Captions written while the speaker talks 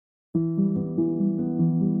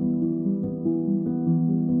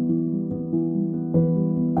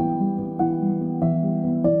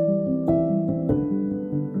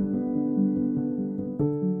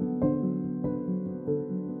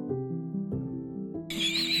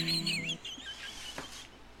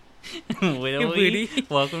Whittly.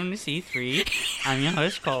 Welcome to C3. I'm your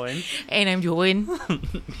host, Collin. And I'm Jordyn.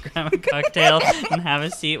 Grab a cocktail and have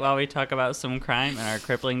a seat while we talk about some crime and our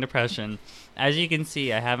crippling depression. As you can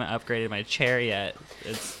see, I haven't upgraded my chair yet.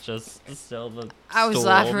 It's just still the I was stool.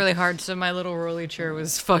 laughing really hard, so my little rolly chair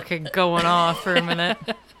was fucking going off for a minute.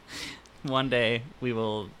 One day, we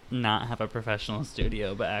will not have a professional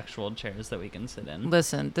studio, but actual chairs that we can sit in.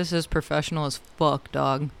 Listen, this is professional as fuck,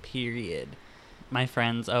 dog. Period. My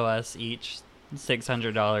friends owe us each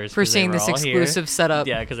 $600 For seeing this exclusive setup.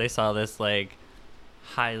 Yeah, because they saw this,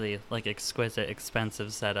 highly, exquisite,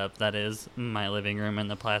 expensive setup that is my living room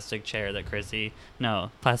and the plastic table that Chrissy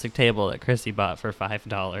bought for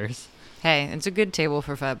 $5. Hey, it's a good table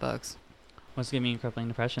for $5. What's giving you crippling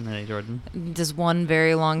depression today, Jordyn? This one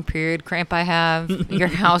very long period cramp I have. Your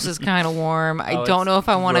house is kind of warm. I don't know if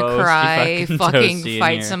I want to cry, fucking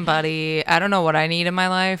fight somebody. I don't know what I need in my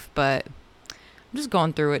life, but I'm just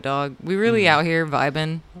going through it, dog. We really out here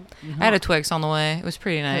vibing. I had a Twix on the way. It was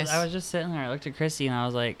pretty nice. I was just sitting there. I looked at Chrissy and I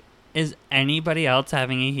was like, is anybody else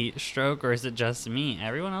having a heat stroke or is it just me?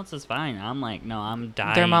 Everyone else is fine. I'm like, no, I'm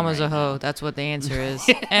dying. Their mama's a hoe. That's what the answer is.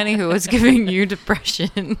 Anywho, it's giving you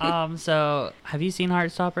depression. So have you seen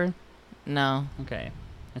Heartstopper? No. Okay.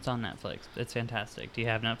 It's on Netflix. It's fantastic. Do you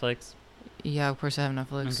have Netflix? Yeah, of course I have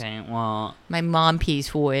Netflix. Okay, well... My mom pays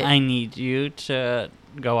for it. I need you to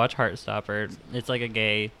go watch Heartstopper. It's like a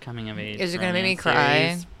gay coming-of-age Is it going to make me series.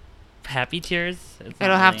 cry? Happy tears?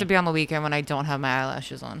 It'll have to be on the weekend when I don't have my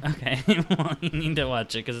eyelashes on. Okay, well, you need to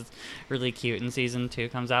watch it because it's really cute. And season 2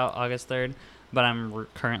 comes out August 3rd, but I'm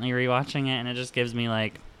currently rewatching it, and it just gives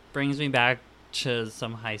me, brings me back to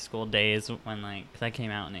some high school days when, because I came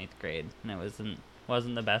out in 8th grade, and it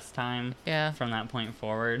wasn't the best time from that point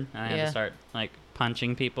forward. And I had to start,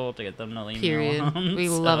 punching people to get them to leave me alone. We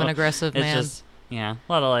love an aggressive man. It's just, a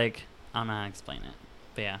lot of, I don't know how to explain it,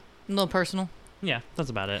 but yeah. A little personal. Yeah, that's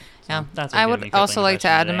about it. So yeah, that's I would also like to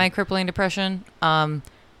add to my crippling depression. I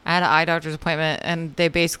had an eye doctor's appointment, and they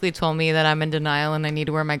basically told me that I'm in denial and I need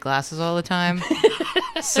to wear my glasses all the time.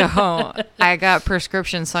 So I got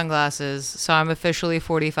prescription sunglasses. So I'm officially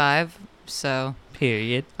 45. So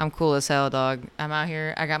period. I'm cool as hell, dog. I'm out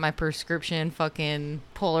here. I got my prescription fucking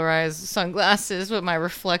polarized sunglasses with my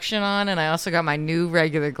reflection on, and I also got my new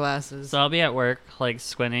regular glasses. So I'll be at work,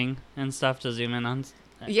 squinting and stuff to zoom in on.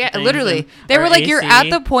 Yeah, literally. They were like, you're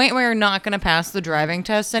at the point where you're not going to pass the driving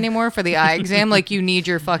test anymore for the eye exam. You need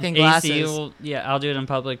your fucking glasses. I'll do it in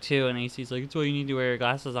public too. And AC's like, it's why you need to wear your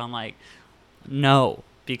glasses. I'm like, no.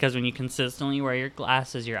 Because when you consistently wear your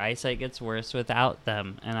glasses, your eyesight gets worse without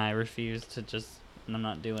them. And I refuse to I'm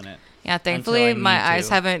not doing it. Yeah, thankfully, my eyes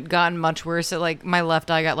haven't gotten much worse. My left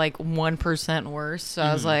eye got 1% worse. So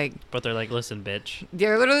I was like... But they're like, listen, bitch.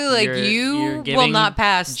 They're literally you will not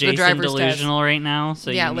pass the driver's test. Delusional right now. So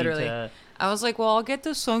yeah, you literally. I was like, well, I'll get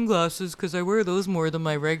the sunglasses because I wear those more than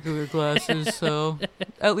my regular glasses. So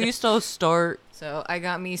at least I'll start. So I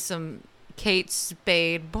got me some Kate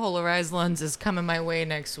Spade polarized lenses coming my way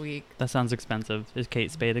next week. That sounds expensive. Is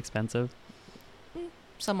Kate Spade expensive?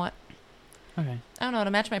 Somewhat. Okay. I don't know,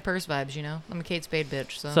 to match my purse vibes, I'm a Kate Spade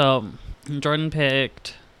bitch, So, Jordyn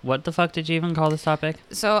picked... What the fuck did you even call this topic?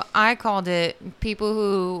 So, I called it people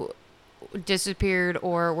who disappeared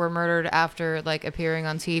or were murdered after, appearing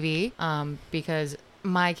on TV, because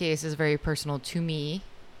my case is very personal to me.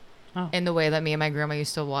 Oh. In the way that me and my grandma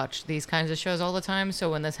used to watch these kinds of shows all the time.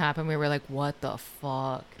 So, when this happened, we were like, what the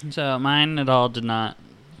fuck? So, mine at all did not...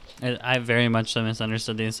 I very much so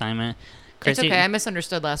misunderstood the assignment. Chrissy, it's okay. I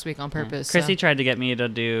misunderstood last week on purpose. Chrissy tried to get me to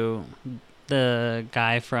do the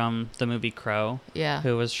guy from the movie Crow,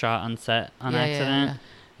 who was shot on set on accident. Yeah.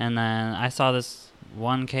 And then I saw this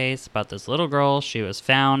one case about this little girl. She was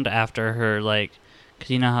found after her, because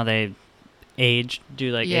you know how they age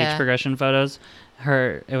progression photos.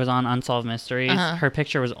 It was on Unsolved Mysteries. Uh-huh. Her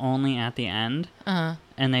picture was only at the end. Uh-huh.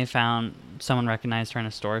 And they found someone recognized her in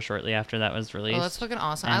a store shortly after that was released. Oh, that's fucking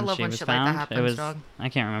awesome. I love when shit like that happens, dog. I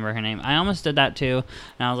can't remember her name. I almost did that too.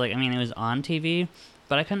 And I was like, it was on TV,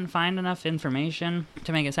 but I couldn't find enough information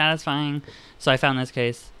to make it satisfying. So I found this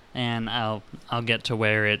case, and I'll get to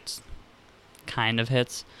where it kind of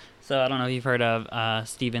hits. So I don't know if you've heard of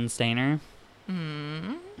Steven Stainer.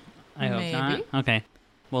 I hope not. Okay.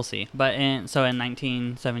 We'll see. But in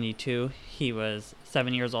 1972, he was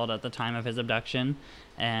 7 years old at the time of his abduction.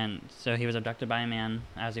 And so he was abducted by a man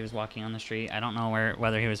as he was walking on the street. I don't know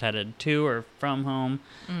whether he was headed to or from home.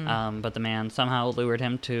 But the man somehow lured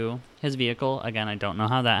him to his vehicle. Again, I don't know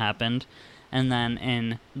how that happened. And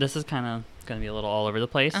then this is kind of going to be a little all over the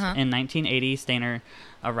place. Uh-huh. In 1980, Stainer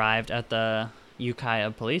arrived at the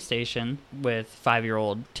Ukiah police station with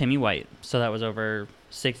 5-year-old Timmy White. So that was over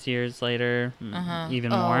 6 years later,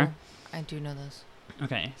 even more. I do know this.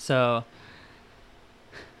 Okay, so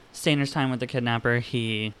Stainer's time with the kidnapper,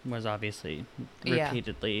 he was obviously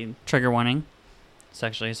repeatedly, trigger warning,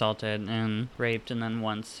 sexually assaulted and raped, and then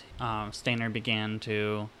once Stainer began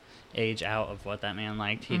to age out of what that man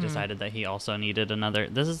liked, he decided that he also needed another.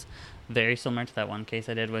 This is very similar to that one case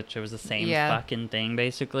I did, which it was the same fucking thing,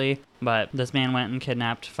 basically. But this man went and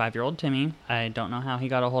kidnapped 5-year-old Timmy. I don't know how he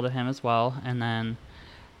got a hold of him as well, and then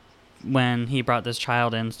when he brought this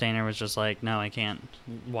child in, Stainer was just like, no, I can't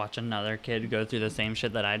watch another kid go through the same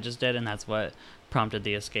shit that I just did, and that's what prompted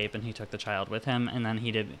the escape, and he took the child with him. And then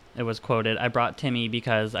it was quoted, I brought Timmy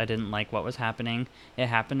because I didn't like what was happening. It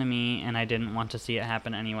happened to me, and I didn't want to see it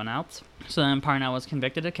happen to anyone else. So then Parnell was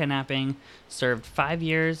convicted of kidnapping, served 5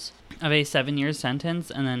 years of a 7-year sentence,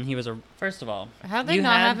 and then he was first of all, how they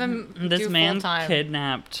not have him this do man full-time?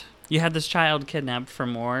 Kidnapped. You had this child kidnapped for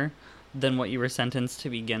more than what you were sentenced to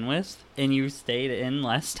begin with, and you stayed in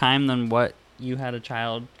less time than what you had a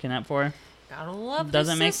child kidnapped for. Gotta love the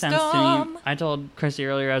Doesn't make sense to me. I told Chrissy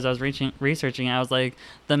earlier as I was researching, I was like,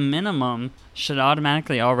 the minimum should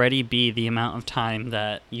automatically already be the amount of time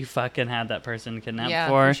that you fucking had that person kidnapped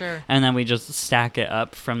for sure. And then we just stack it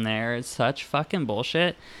up from there. It's such fucking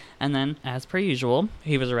bullshit. And then, as per usual,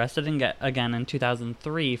 he was arrested again in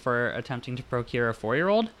 2003 for attempting to procure a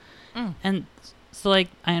 4-year-old. And so, like,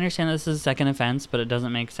 I understand this is a second offense, but it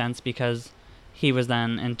doesn't make sense because he was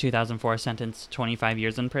then, in 2004, sentenced to 25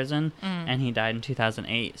 years in prison, and he died in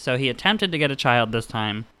 2008. So he attempted to get a child this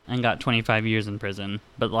time and got 25 years in prison.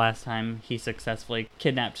 But last time, he successfully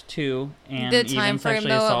kidnapped 2 and the time even frame, sexually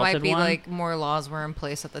though, assaulted it might be, one. like, more laws were in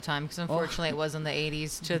place at the time, because unfortunately it was in the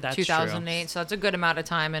 80s to 2008. True. So that's a good amount of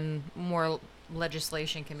time, and more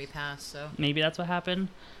legislation can be passed. So maybe that's what happened.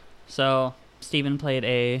 So Stephen played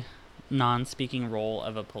a non-speaking role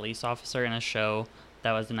of a police officer in a show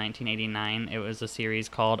that was in 1989. It was a series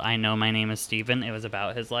called I Know My Name is Stephen. It was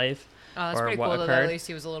about his life. Oh, that's pretty cool, though, that at least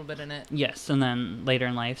he was a little bit in it. Yes, and then later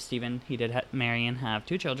in life, Stephen, he did marry and have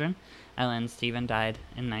 2 children. And then Stephen died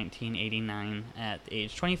in 1989 at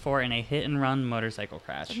age 24 in a hit-and-run motorcycle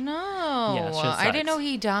crash. No, yeah, I didn't know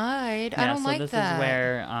he died. Yeah, I don't like that. So this is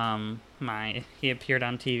where he appeared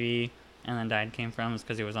on TV and then died came from,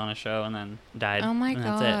 because he was on a show and then died. Oh my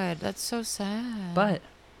God, that's so sad. But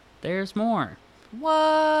there's more. What?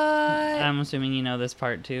 I'm assuming you know this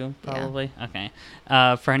part too, probably. Yeah.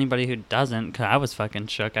 Okay. For anybody who doesn't, because I was fucking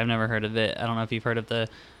shook. I've never heard of it. I don't know if you've heard of the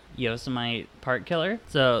Yosemite park killer.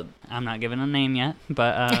 So I'm not giving a name yet,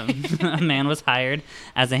 but a man was hired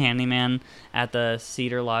as a handyman at the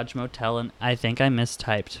Cedar Lodge Motel, and I think I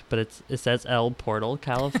mistyped, but it says El Portal,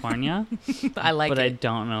 California. I like but it. I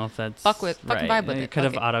don't know if that's fucking right. vibe with it. Could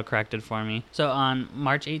have auto-corrected for me. So on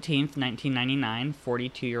March 18th, 1999,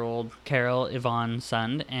 42-year-old Carol Yvonne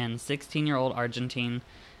Sund and 16-year-old Argentine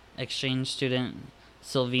exchange student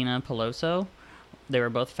Silvina Peloso, they were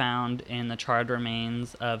both found in the charred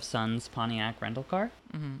remains of Sund's Pontiac rental car.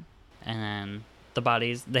 And then the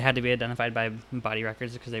bodies, they had to be identified by body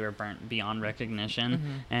records because they were burnt beyond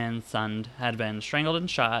recognition. And Sund had been strangled and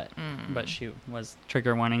shot, but she was,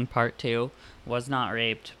 trigger warning part 2, was not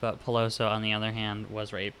raped, but Peloso, on the other hand,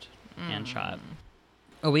 was raped and shot.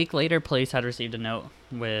 A week later, police had received a note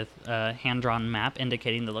with a hand-drawn map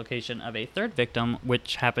indicating the location of a third victim,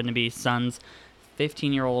 which happened to be Sund's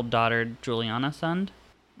 15-year-old daughter, Juliana Sund.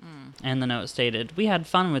 And the note stated, we had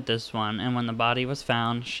fun with this one, and when the body was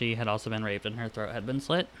found, she had also been raped and her throat had been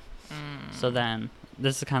slit. So then,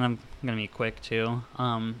 this is kind of going to be quick too.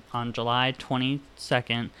 On July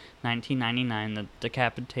 22nd, 1999, the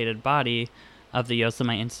decapitated body of the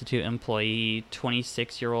Yosemite Institute employee,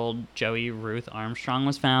 26-year-old Joey Ruth Armstrong,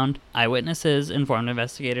 was found. Eyewitnesses informed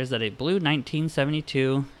investigators that a blue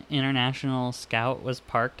 1972 International Scout was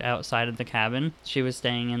parked outside of the cabin she was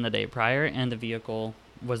staying in the day prior, and the vehicle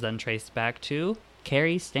was then traced back to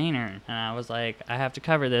Carrie Stainer. And I was like, I have to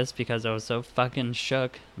cover this because I was so fucking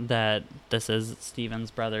shook that this is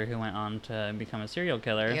Stephen's brother who went on to become a serial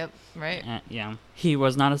killer. Yep, right. Yeah. He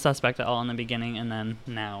was not a suspect at all in the beginning, and then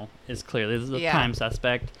now is clearly the prime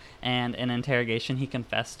suspect. And in interrogation, he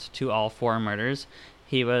confessed to all 4 murders.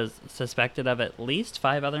 He was suspected of at least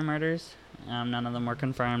 5 other murders. None of them were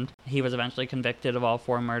confirmed. He was eventually convicted of all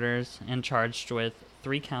 4 murders and charged with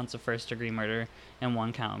 3 counts of first-degree murder and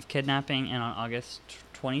 1 count of kidnapping. And on August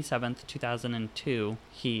 27th, 2002,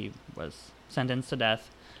 he was sentenced to death,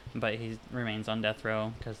 but he remains on death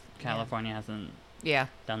row because California hasn't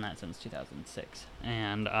done that since 2006.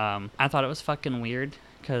 And I thought it was fucking weird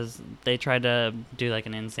because they tried to do like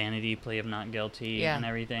an insanity plea of not guilty and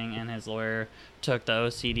everything, and his lawyer took the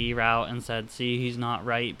OCD route and said, see, he's not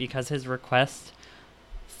right, because his request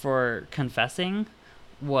for confessing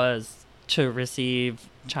was to receive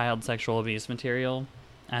child sexual abuse material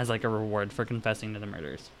as like a reward for confessing to the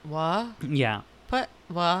murders. What? Yeah. What?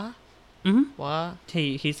 What? Mm-hmm. What?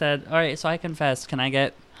 He said, all right, so I confessed. Can I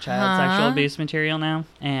get child sexual abuse material now?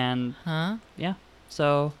 And yeah.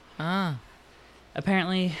 So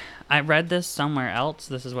apparently I read this somewhere else.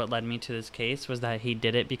 This is what led me to this case, was that he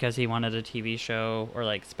did it because he wanted a TV show or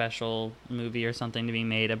like special movie or something to be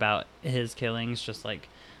made about his killings, just like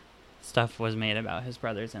stuff was made about his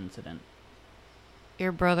brother's incident.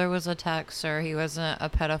 Your brother was attacked, sir. He wasn't a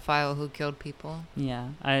pedophile who killed people. Yeah,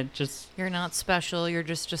 You're not special. You're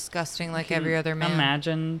just disgusting like every other man.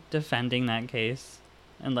 Imagine defending that case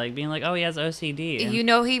and like being like, oh, he has OCD. You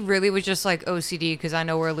know, he really was just like OCD because I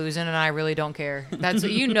know we're losing and I really don't care. That's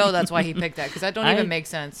that's why he picked that, because that don't even make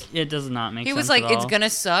sense. It does not make sense. He was like, it's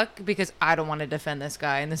gonna suck because I don't want to defend this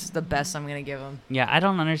guy and this is the best I'm gonna give him. Yeah, I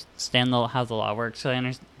don't understand how the law works. So I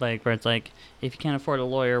understand, like, where it's like, if you can't afford a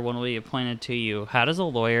lawyer, one will be appointed to you. How does a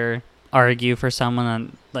lawyer argue for someone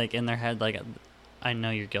on, like, in their head, like, I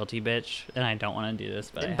know you're guilty, bitch, and I don't want to do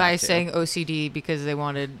this, but I have by to. saying OCD because they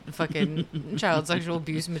wanted fucking child sexual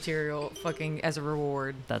abuse material fucking as a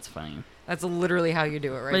reward. That's funny. That's literally how you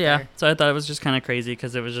do it right but yeah, there. so I thought it was just kind of crazy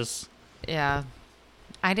because it was just... Yeah.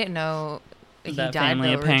 I didn't know he that died, family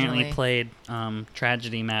though, apparently originally. played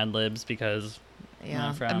tragedy Mad Libs because...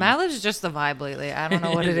 Yeah. From... Mad Libs is just the vibe lately. I don't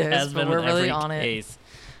know what it is, but we're really on it.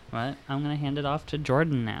 But I'm going to hand it off to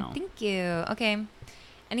Jordyn now. Thank you. Okay.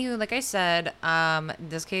 Anywho, like I said,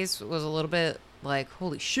 this case was a little bit like,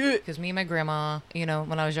 holy shit. Because me and my grandma,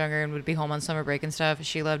 when I was younger and would be home on summer break and stuff,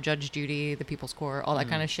 she loved Judge Judy, The People's Court, all that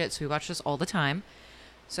kind of shit. So we watched this all the time.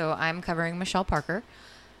 So I'm covering Michelle Parker.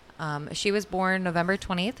 She was born November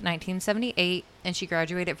 20th, 1978, and she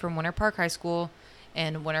graduated from Winter Park High School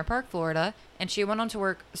in Winter Park, Florida. And she went on to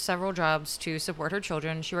work several jobs to support her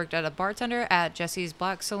children. She worked as a bartender at Jesse's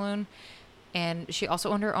Black Saloon. And she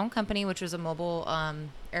also owned her own company, which was a mobile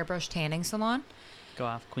airbrush tanning salon. Go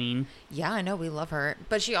off, queen. Yeah, I know. We love her.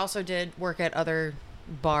 But she also did work at other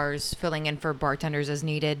bars, filling in for bartenders as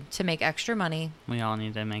needed to make extra money. We all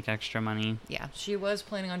need to make extra money. Yeah, she was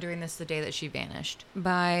planning on doing this the day that she vanished.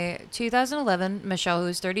 By 2011, Michelle, who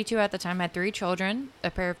was 32 at the time, had 3 children, a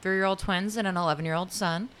pair of 3-year-old twins and an 11-year-old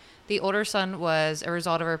son. The older son was a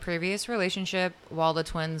result of her previous relationship, while the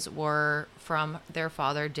twins were from their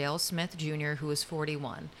father, Dale Smith Jr., who was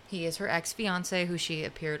 41. He is her ex-fiance, who she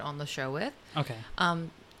appeared on the show with. Okay.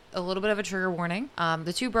 A little bit of a trigger warning.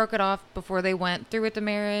 The two broke it off before they went through with the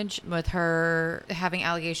marriage, with her having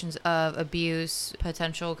allegations of abuse,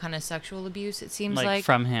 potential kind of sexual abuse, it seems like.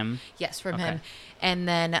 From him? Yes, from him. And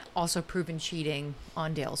then also proven cheating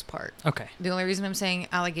on Dale's part. Okay. The only reason I'm saying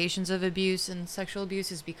allegations of abuse and sexual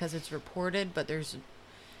abuse is because it's reported, but there's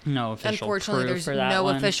no official unfortunately, proof there's for that no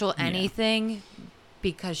one. official anything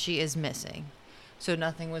because she is missing. So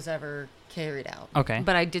nothing was ever carried out. Okay.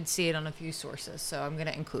 But I did see it on a few sources, so I'm going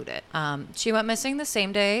to include it. She went missing the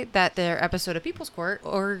same day that their episode of People's Court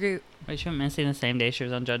Wait, she went missing the same day she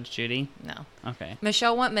was on Judge Judy? No. Okay.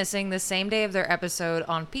 Michelle went missing the same day of their episode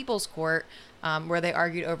on People's Court, where they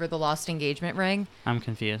argued over the lost engagement ring. I'm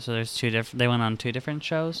confused. So there's they went on 2 different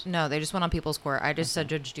shows? No, they just went on People's Court. I just said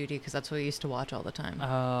Judge Judy because that's what we used to watch all the time.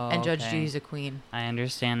 Oh, and Judge Judy's a queen. I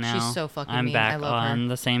understand now. She's so fucking I'm mean. back I love on her.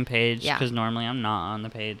 the same page Yeah. because normally I'm not on the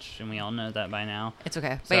page, and we all know that by now. It's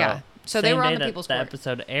okay. But yeah. So they were on the People's Court. The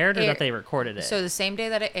episode aired or that they recorded it? So the same day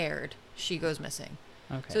that it aired, she goes missing.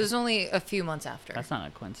 Okay. So it was only a few months after. That's not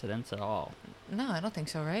a coincidence at all. No, I don't think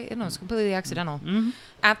so, right? No, it's completely accidental. Mm-hmm.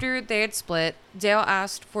 After they had split, Dale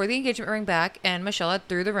asked for the engagement ring back, and Michelle had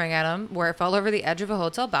threw the ring at him, where it fell over the edge of a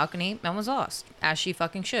hotel balcony and was lost. As she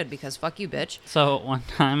fucking should, because fuck you, bitch. So one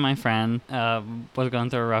time my friend was going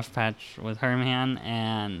through a rough patch with her man,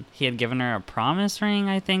 and he had given her a promise ring,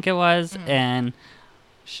 I think it was, and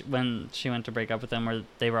when she went to break up with him, or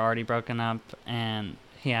they were already broken up, and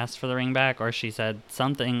he asked for the ring back, or she said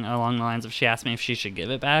something along the lines of, she asked me if she should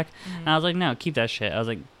give it back, and I was like, no, keep that shit. I was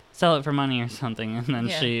like, sell it for money or something, and then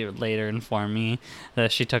she later informed me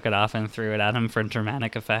that she took it off and threw it at him for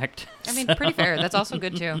dramatic effect. I mean, pretty fair. That's also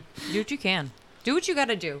good, too. Do what you can. Do what you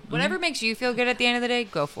gotta do. Whatever makes you feel good at the end of the day,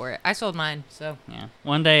 go for it. I sold mine, so. Yeah.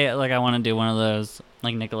 One day, like, I want to do one of those,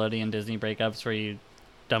 like, Nickelodeon Disney breakups where you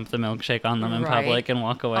dump the milkshake on them in public and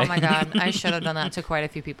walk away. Oh my God. I should have done that to quite a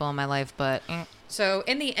few people in my life, but. So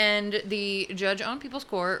in the end, the judge on People's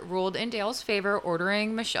Court ruled in Dale's favor,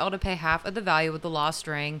 ordering Michelle to pay half of the value of the lost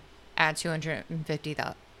ring at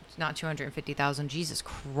 $250,000. Not $250,000. Jesus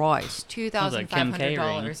Christ,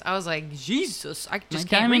 $2,500. I was like, Jesus, I just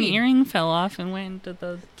can't diamond read. earring fell off and went into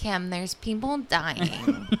the. Kim, there's people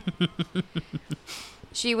dying.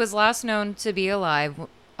 She was last known to be alive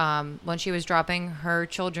when she was dropping her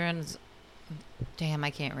children's... Damn, I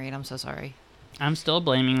can't read. I'm so sorry. I'm still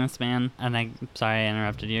blaming this man, and I'm sorry I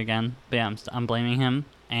interrupted you again, but yeah, I'm blaming him,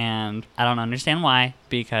 and I don't understand why,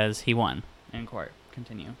 because he won in court.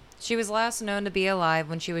 Continue. She was last known to be alive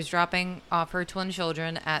when she was dropping off her twin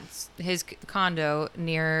children at his condo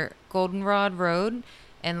near Goldenrod Road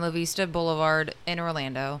and La Vista Boulevard in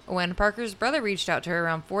Orlando. When Parker's brother reached out to her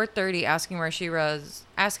around 4:30 asking where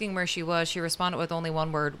she was, she responded with only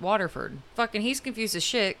one word, Waterford. Fucking he's confused as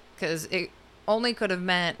shit because it only could have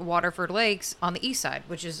meant Waterford Lakes on the east side,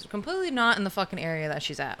 which is completely not in the fucking area that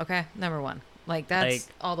she's at, okay? Number one. Like, that's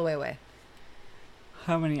all the way away.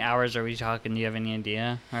 How many hours are we talking? Do you have any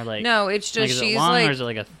idea? Or like, no, it's just like, is she's it long, like, or is it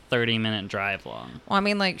like a 30-minute drive long? Well, I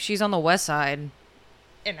mean, like, she's on the west side,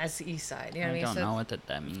 and that's the east side. You know what I mean? I don't know what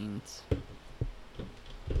that means.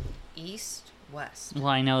 East, west. Well,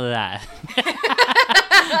 I know that.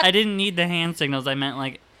 I didn't need the hand signals. I meant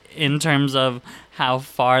like in terms of how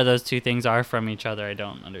far those two things are from each other. I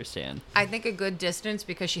don't understand. I think a good distance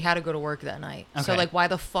because she had to go to work that night. Okay. So, like, why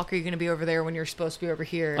the fuck are you going to be over there when you're supposed to be over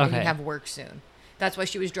here and you have work soon? That's why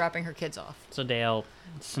she was dropping her kids off. So Dale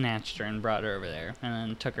snatched her and brought her over there and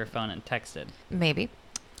then took her phone and texted. Maybe.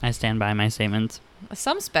 I stand by my statements.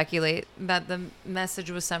 Some speculate that the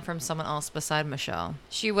message was sent from someone else beside Michelle.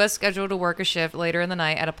 She was scheduled to work a shift later in the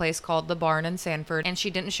night at a place called The Barn in Sanford, and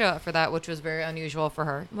she didn't show up for that, which was very unusual for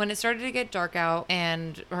her. When it started to get dark out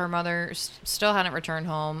and her mother still hadn't returned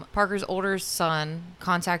home, Parker's older son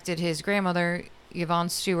contacted his grandmother, Yvonne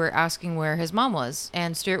Stewart, asking where his mom was.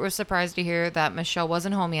 And Stewart was surprised to hear that Michelle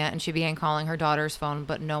wasn't home yet, and she began calling her daughter's phone,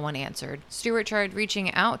 but no one answered. Stewart tried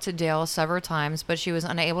reaching out to Dale several times, but she was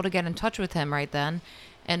unable to get in touch with him right then,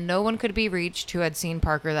 and no one could be reached who had seen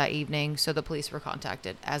Parker that evening, so the police were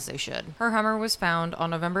contacted, as they should. Her Hummer was found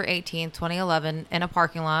on November 18, 2011, in a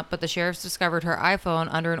parking lot, but the sheriffs discovered her iPhone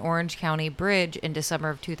under an Orange County bridge in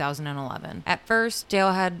December of 2011. At first,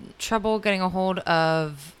 Dale had trouble getting a hold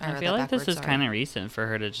of... I feel like this is kind of recent for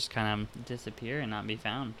her to just kind of disappear and not be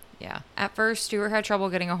found. Yeah. At first, Stewart had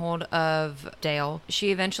trouble getting a hold of Dale.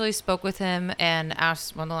 She eventually spoke with him and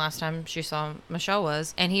asked when the last time she saw Michelle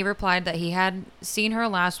was, and he replied that he had seen her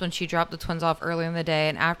last when she dropped the twins off earlier in the day,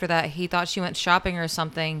 and after that, he thought she went shopping or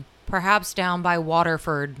something, perhaps down by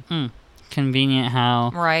Waterford. Convenient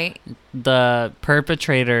how the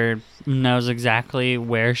perpetrator knows exactly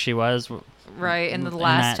where she was. Right, in the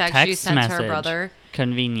last text she sent to her brother.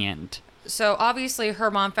 Convenient. So obviously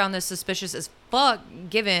her mom found this suspicious as fuck,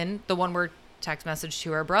 given the one-word text message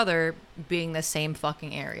to her brother being the same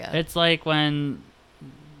fucking area. It's like when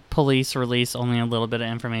police release only a little bit of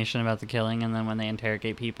information about the killing, and then when they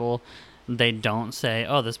interrogate people, they don't say,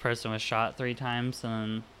 oh, this person was shot 3 times, and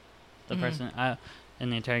then the person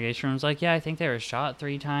in the interrogation room is like, yeah, I think they were shot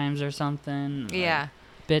 3 times or something. Yeah.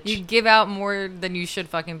 Bitch. You give out more than you should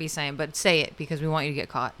fucking be saying, but say it because we want you to get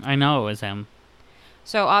caught. I know it was him.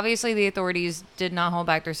 So obviously the authorities did not hold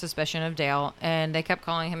back their suspicion of Dale, and they kept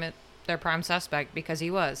calling him their prime suspect because he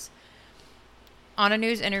was. On a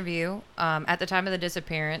news interview, at the time of the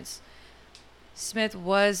disappearance, Smith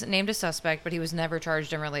was named a suspect, but he was never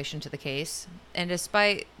charged in relation to the case. And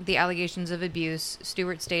despite the allegations of abuse,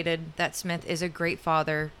 Stewart stated that Smith is a great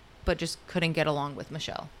father, but just couldn't get along with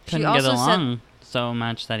Michelle. Couldn't get along so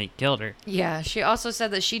much that he killed her. Yeah, she also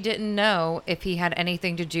said that she didn't know if he had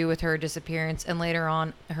anything to do with her disappearance, and later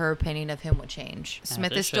on, her opinion of him would change.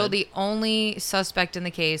 Smith is still the only suspect in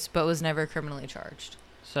the case, but was never criminally charged.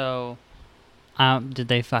 So, did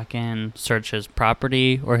they fucking search his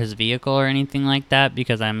property or his vehicle or anything like that?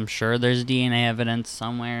 Because I'm sure there's DNA evidence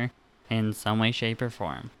somewhere in some way, shape, or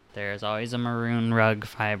form. There's always a maroon rug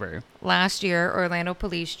fiber. Last year, Orlando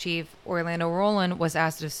Police Chief Orlando Rowland was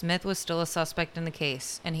asked if Smith was still a suspect in the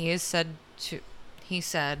case, and he said he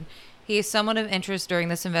is someone of interest during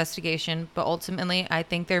this investigation, but ultimately I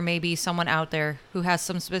think there may be someone out there who has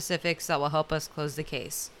some specifics that will help us close the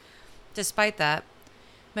case. Despite that,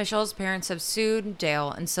 Michelle's parents have sued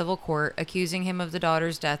Dale in civil court, accusing him of the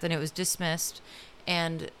daughter's death, and it was dismissed,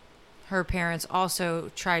 and her parents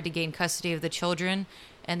also tried to gain custody of the children,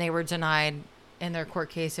 and they were denied in their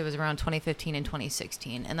court case. It was around 2015 and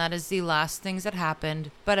 2016. And that is the last things that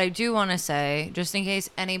happened. But I do want to say, just in case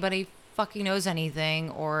anybody fucking knows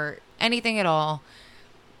anything or anything at all,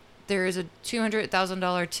 there is a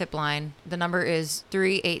 $200,000 tip line. The number is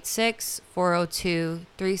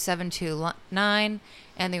 386-402-3729.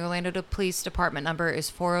 And the Orlando Police Department number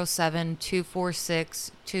is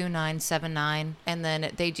 407-246-2979. And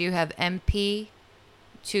then they do have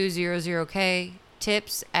MP200K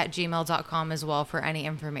tips@gmail.com as well for any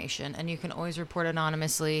information, and you can always report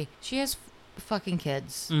anonymously. She has fucking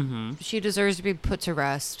kids. Mm-hmm. She deserves to be put to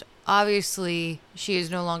rest. Obviously, she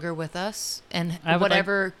is no longer with us, and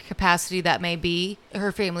whatever capacity that may be,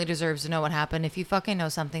 her family deserves to know what happened. If you fucking know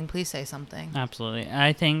something, please say something. Absolutely.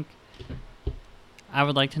 I think I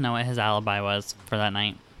would like to know what his alibi was for that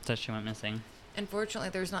night that she went missing. Unfortunately,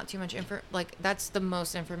 there's not too much that's the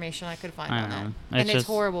most information I could find on it. And it's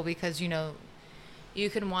horrible because, you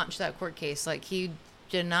can watch that court case. Like, he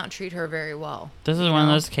did not treat her very well. This is one of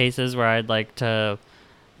those cases where I'd like to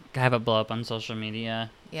have it blow up on social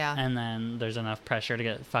media. Yeah. And then there's enough pressure to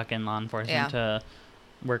get fucking law enforcement to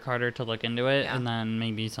work harder to look into it. Yeah. And then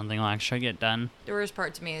maybe something will actually get done. The worst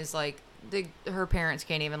part to me is, like, her parents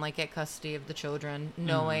can't even, like, get custody of the children,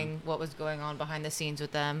 knowing what was going on behind the scenes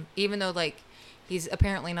with them. Even though, like, he's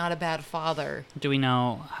apparently not a bad father. Do we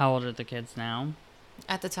know how old are the kids now?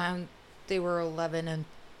 At the time, they were 11 and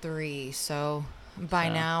 3. So by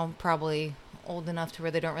now, probably old enough to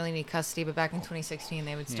where they don't really need custody, but back in 2016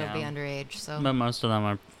 they would still be underage. So but most of them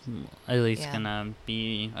are at least gonna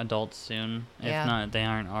be adults soon, if not they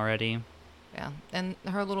aren't already. And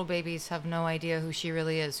her little babies have no idea who she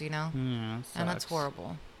really is, Yeah, and that's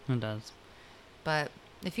horrible. It does. But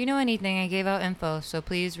if you know anything, I gave out info, so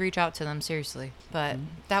please reach out to them, seriously. But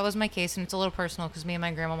that was my case, and it's a little personal because me and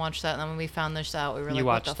my grandma watched that, and then when we found this out, we were like,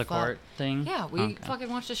 what the fuck? You watched the court thing? Yeah, we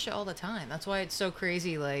fucking watch this shit all the time. That's why it's so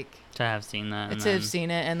crazy, like... To have seen that. To have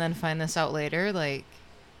seen it and then find this out later, like...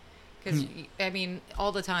 Because, I mean,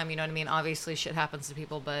 all the time, you know what I mean? Obviously, shit happens to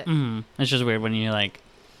people, but... It's just weird when you, like...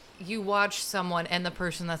 You watch someone and the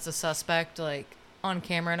person that's a suspect, like... on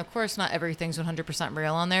camera, and of course not everything's 100%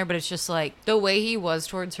 real on there, but it's just like the way he was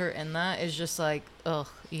towards her in that is just like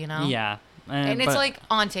yeah, and it's like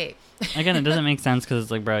on tape. Again, it doesn't make sense because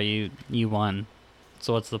it's like, bro, you won,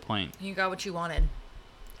 so what's the point? You got what you wanted.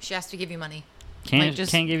 She has to give you money. Can't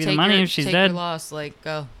give you the money if she's dead. Your loss, like,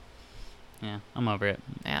 go. Yeah, I'm over it.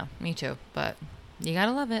 Yeah, me too, but you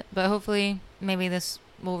gotta love it. But hopefully maybe this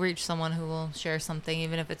will reach someone who will share something,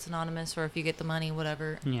 even if it's anonymous or if you get the money,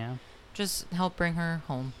 whatever. Yeah. Just help bring her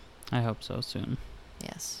home. I hope so soon.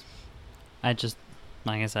 Yes. I just,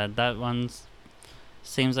 like I said, that one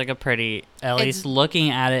seems like a pretty, at least looking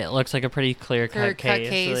at it, looks like a pretty clear-cut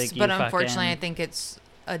case. Like, but unfortunately, I think it's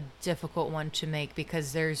a difficult one to make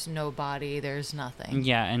because there's no body, there's nothing.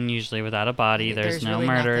 Yeah, and usually without a body, there's no really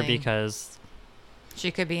murder nothing. Because...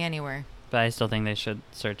 She could be anywhere. But I still think they should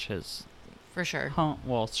search his... For sure. Home.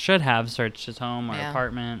 Well, should have searched his home or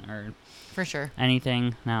apartment or... For sure.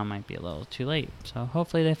 Anything. Now it might be a little too late. So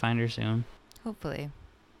hopefully they find her soon. Hopefully.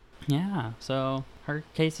 Yeah. So her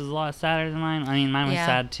case is a lot sadder than mine. I mean, mine was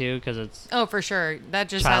sad too because it's... Oh, for sure. That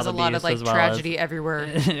just has a lot of like tragedy everywhere.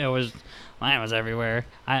 Mine was everywhere.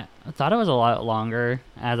 I thought it was a lot longer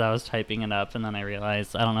as I was typing it up, and then I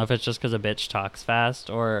realized, I don't know if it's just because a bitch talks fast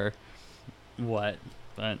or what,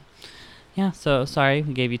 but... Yeah, so sorry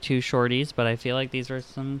we gave you 2 shorties, but I feel like these were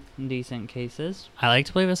some decent cases. I like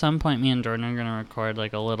to believe at some point me and Jordyn are going to record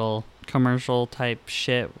like a little commercial type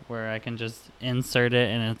shit where I can just insert it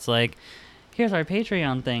and it's like, here's our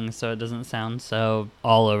Patreon thing, so it doesn't sound so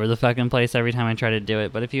all over the fucking place every time I try to do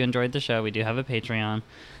it. But if you enjoyed the show, we do have a Patreon.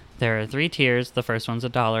 There are 3 tiers. The first one's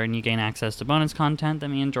 $1, and you gain access to bonus content that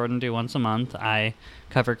me and Jordyn do once a month. I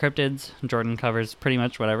cover cryptids. Jordyn covers pretty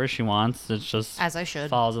much whatever she wants. It's just as I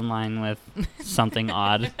should falls in line with something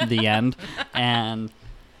odd. The end. And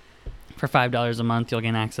for $5 a month, you'll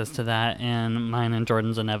gain access to that and mine and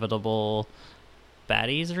Jordyn's inevitable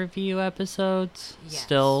baddies review episodes. Yes.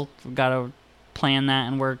 Still gotta plan that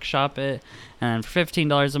and workshop it. And for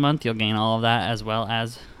 $15 a month, you'll gain all of that as well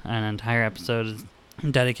as an entire episode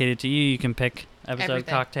dedicated to you. You can pick episode,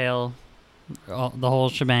 everything. Cocktail, the whole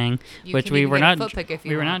shebang. You which we were not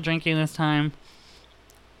drinking this time.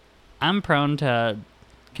 I'm prone to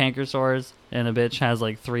canker sores, and a bitch has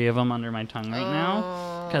like 3 of them under my tongue right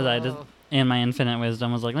now because I just, in my infinite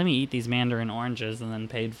wisdom, was like, let me eat these mandarin oranges, and then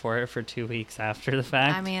paid for it for 2 weeks after the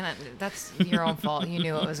fact. I mean, that's your own fault. You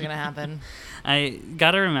knew what was gonna happen. I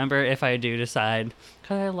gotta remember if I do decide,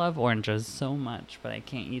 because I love oranges so much, but I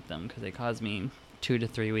can't eat them because they cause me 2 to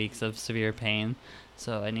 3 weeks of severe pain,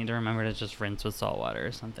 so I need to remember to just rinse with salt water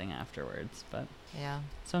or something afterwards. But yeah,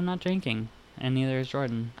 so I'm not drinking, and neither is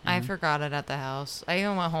Jordyn. I forgot it at the house. I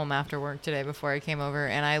even went home after work today before I came over,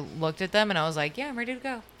 and I looked at them and I was like, yeah, I'm ready to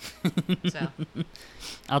go. So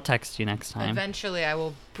I'll text you next time. Eventually I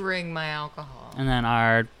will bring my alcohol. And then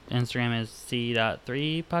our Instagram is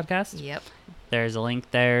C.3 podcast. Yep. There's a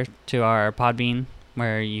link there to our Podbean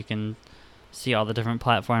where you can see all the different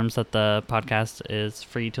platforms that the podcast is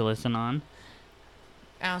free to listen on.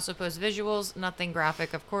 I also post visuals, nothing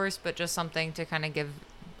graphic, of course, but just something to kind of give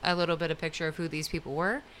a little bit of picture of who these people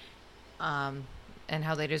were. and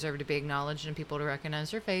how they deserve to be acknowledged and people to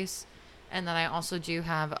recognize their face. And then I also do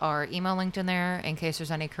have our email linked in there in case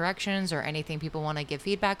there's any corrections or anything people want to give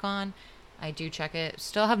feedback on. I do check it.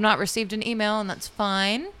 Still have not received an email, and that's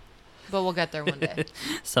fine. But we'll get there one day.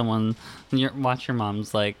 Watch your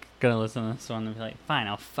mom's like gonna listen to this one and be like, "Fine,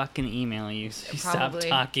 I'll fucking email you. So you stop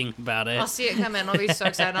talking about it." I'll see it come in. I'll be so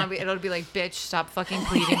excited. It'll be like, "Bitch, stop fucking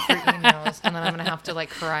pleading for emails," and then I'm gonna have to like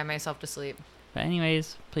cry myself to sleep. But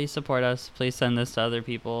anyways, please support us. Please send this to other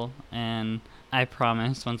people, and I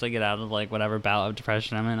promise once I get out of like whatever bout of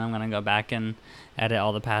depression I'm in, I'm gonna go back and edit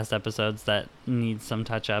all the past episodes that need some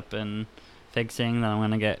touch up and fixing. Then I'm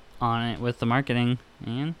gonna get on it with the marketing,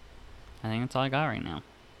 and I think that's all I got right now.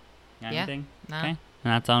 Got anything? No. Okay. And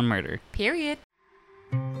that's on murder. Period.